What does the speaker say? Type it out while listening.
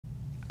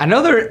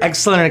Another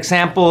excellent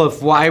example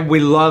of why we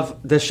love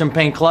the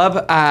Champagne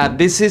Club.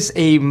 This is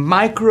a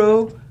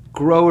micro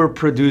grower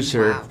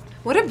producer. Wow.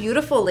 What a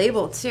beautiful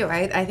label too.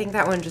 I think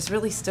that one just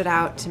really stood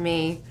out to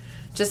me.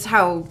 Just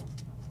how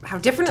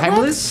different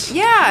Timeless? it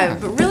looks. Yeah,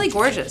 but really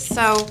gorgeous.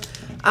 So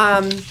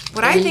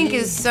what I think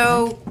is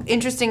so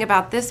interesting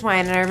about this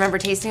wine, and I remember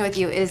tasting it with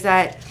you, is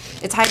that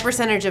it's high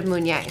percentage of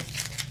Meunier.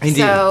 Indeed.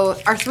 So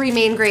our three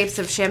main grapes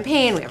of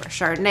Champagne, we have our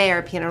Chardonnay,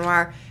 our Pinot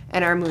Noir,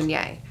 and our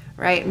Meunier.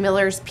 Right,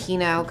 Miller's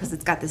Pinot because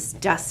it's got this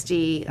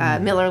dusty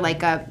Miller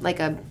like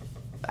a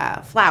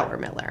flower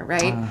Miller,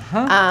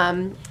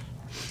 right?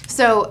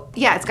 So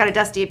yeah, it's got a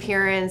dusty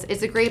appearance.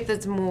 It's a grape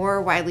that's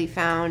more widely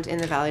found in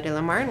the Vallée de la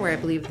Marne, where I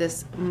believe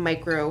this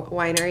micro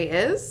winery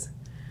is.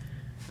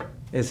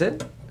 Is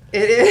it?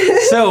 It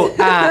is. So,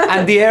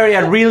 and the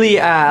area really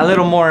a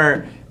little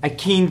more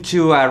akin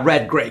to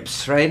red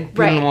grapes, right?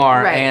 Pinot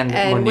Noir and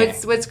Meunier.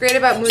 What's great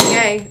about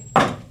Meunier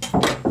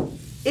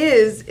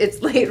is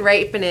its late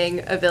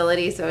ripening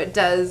ability, so it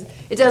does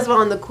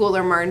well in the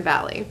cooler Marne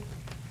Valley.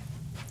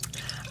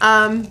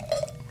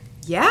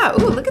 Yeah,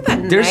 ooh, look at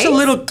that. There's a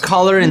little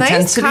color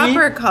intensity. Nice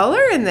copper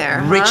color in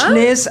there,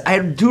 richness. I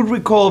do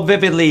recall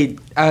vividly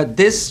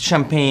this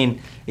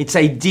champagne. It's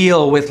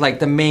ideal with like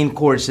the main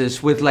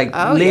courses, with like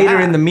later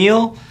in the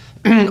meal,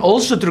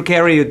 also to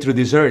carry it through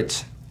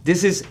desserts.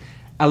 This is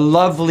a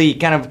lovely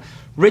kind of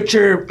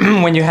richer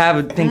when you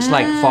have things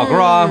like foie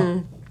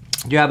gras.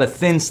 You have a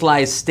thin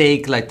sliced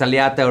steak like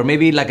tagliata, or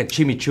maybe like a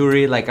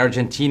chimichurri, like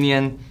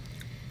Argentinian.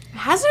 It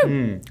has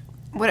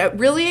what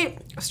really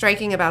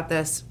striking about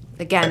this,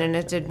 again, and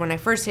it did when I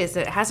first tasted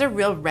it, it has a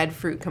real red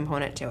fruit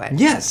component to it.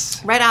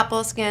 Yes. Red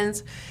apple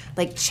skins,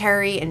 like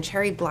cherry and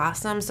cherry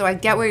blossom. So I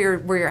get where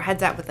your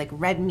head's at with like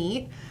red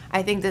meat.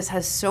 I think this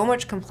has so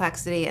much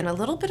complexity and a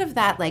little bit of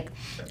that like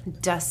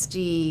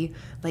dusty,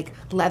 like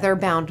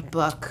leather-bound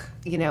book,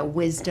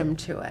 wisdom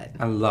to it.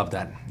 I love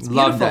that. It's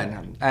love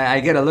beautiful. that. I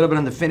get a little bit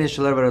on the finish,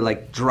 a little bit of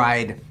like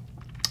dried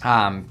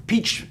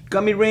peach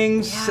gummy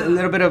rings, a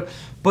little bit of,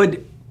 but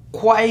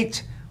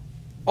quite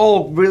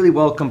all really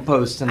well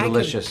composed and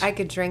delicious. I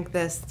could drink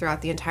this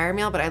throughout the entire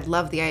meal, but I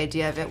love the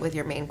idea of it with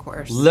your main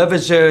course.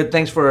 Levasseur,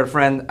 thanks for our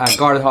friend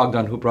Gard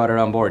Hogdon who brought it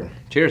on board.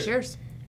 Cheers. Cheers.